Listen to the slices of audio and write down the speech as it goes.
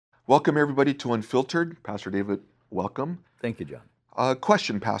Welcome, everybody, to Unfiltered. Pastor David, welcome. Thank you, John.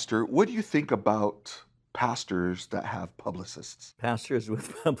 Question, Pastor. What do you think about pastors that have publicists? Pastors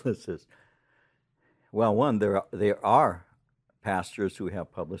with publicists. Well, one, there are pastors who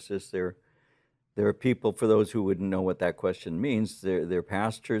have publicists. There are people, for those who wouldn't know what that question means, they're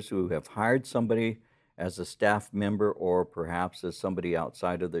pastors who have hired somebody as a staff member or perhaps as somebody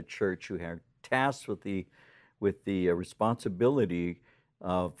outside of the church who are tasked with the responsibility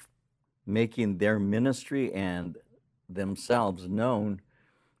of making their ministry and themselves known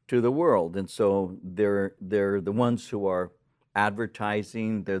to the world. And so they're the ones who are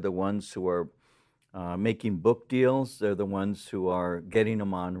advertising, they're the ones who are making book deals, they're the ones who are getting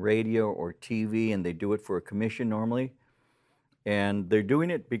them on radio or TV, and they do it for a commission normally. And they're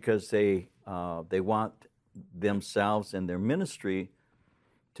doing it because they want themselves and their ministry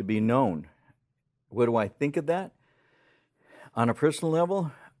to be known. What do I think of that? On a personal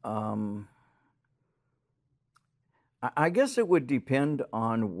level, I guess it would depend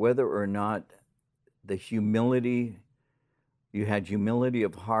on whether or not the humility, you had humility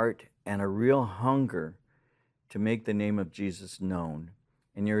of heart and a real hunger to make the name of Jesus known.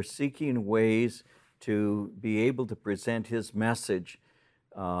 And you're seeking ways to be able to present his message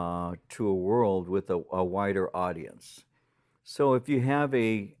to a world with a wider audience. So if you have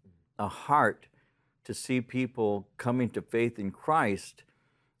a heart to see people coming to faith in Christ,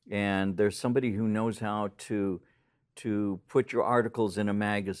 and there's somebody who knows how to put your articles in a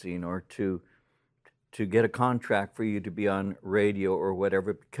magazine or to get a contract for you to be on radio or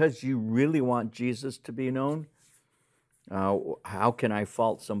whatever, because you really want Jesus to be known, how can I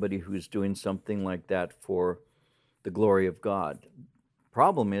fault somebody who's doing something like that for the glory of God?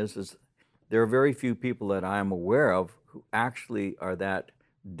 Problem is there are very few people that I am aware of who actually are that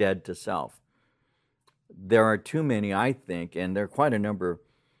dead to self. There are too many, I think, and there are quite a number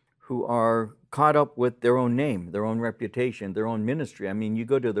who are caught up with their own name, their own reputation, their own ministry. I mean, you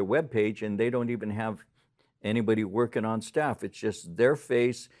go to their webpage and they don't even have anybody working on staff. It's just their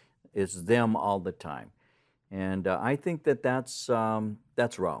face, it's them all the time. And I think that's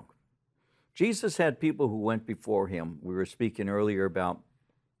wrong. Jesus had people who went before him. We were speaking earlier about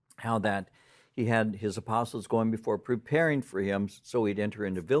how that he had his apostles going before, preparing for him so he'd enter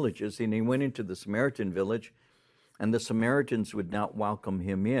into villages. And he went into the Samaritan village, and the Samaritans would not welcome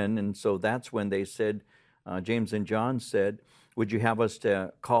him in. And so that's when they said, James and John said, would you have us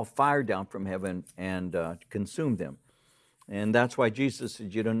to call fire down from heaven and consume them? And that's why Jesus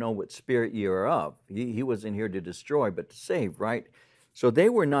said, you don't know what spirit you are of. He wasn't here to destroy, but to save, right? So they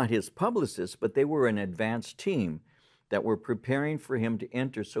were not his publicists, but they were an advanced team that were preparing for him to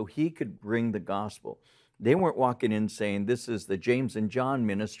enter so he could bring the gospel. They weren't walking in saying, this is the James and John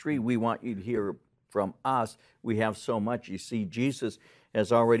ministry. We want you to hear from us. We have so much. You see, Jesus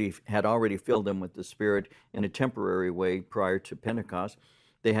had already filled them with the Spirit in a temporary way prior to Pentecost.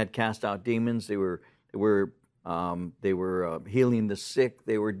 They had cast out demons. They were healing the sick.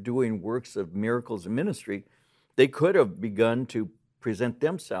 They were doing works of miracles and ministry. They could have begun to present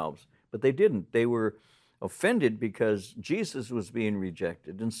themselves, but they didn't. They were offended because Jesus was being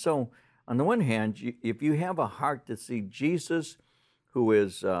rejected. And so, on the one hand, if you have a heart to see Jesus, who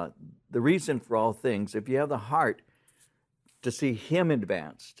is the reason for all things, if you have the heart to see him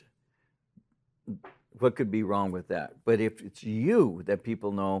advanced, what could be wrong with that? But if it's you that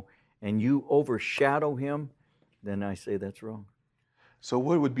people know and you overshadow him, then I say that's wrong. So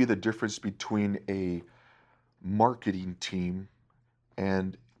what would be the difference between a marketing team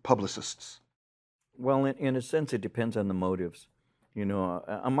and publicists? Well, in a sense, it depends on the motives. You know,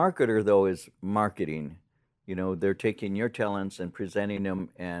 a marketer, though, is marketing. You know, they're taking your talents and presenting them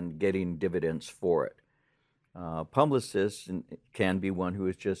and getting dividends for it. Publicists can be one who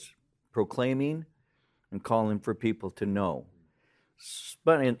is just proclaiming and calling for people to know.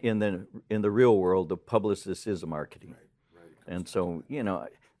 But in the real world, the publicist is a marketing. Right. And so, you know,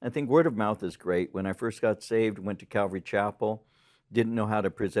 I think word of mouth is great. When I first got saved, went to Calvary Chapel, didn't know how to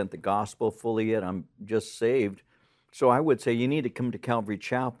present the gospel fully yet. I'm just saved. So I would say you need to come to Calvary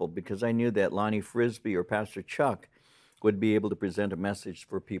Chapel, because I knew that Lonnie Frisbee or Pastor Chuck would be able to present a message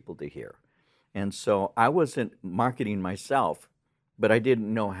for people to hear. And so I wasn't marketing myself, but I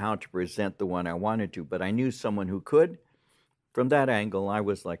didn't know how to present the one I wanted to. But I knew someone who could. From that angle, I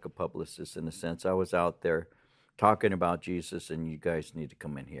was like a publicist in a sense. I was out there talking about Jesus, and you guys need to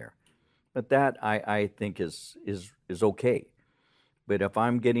come in here. But that I think is okay. But if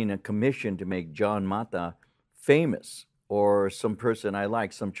I'm getting a commission to make John Mata famous, or some person I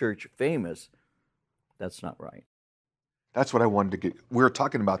like, some church famous, that's not right. That's what I wanted to get. We were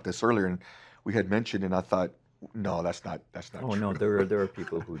talking about this earlier, and we had mentioned, and I thought No, that's not Oh no, true. there are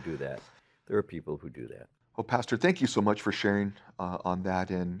people who do that. There are people who do that. Well, Pastor, thank you so much for sharing on that,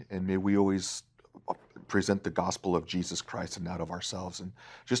 and may we always present the gospel of Jesus Christ and not of ourselves. And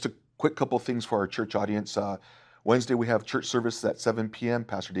just a quick couple things for our church audience. Wednesday we have church service at 7 p.m.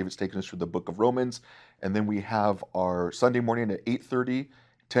 Pastor David's taking us through the book of Romans, and then we have our Sunday morning at 8:30,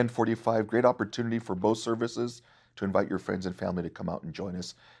 10:45. Great opportunity for both services to invite your friends and family to come out and join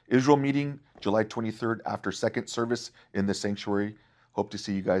us. Israel meeting July 23rd after second service in the sanctuary. Hope to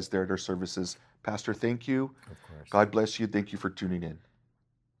see you guys there at our services. Pastor, thank you. Of course. God bless you. Thank you for tuning in.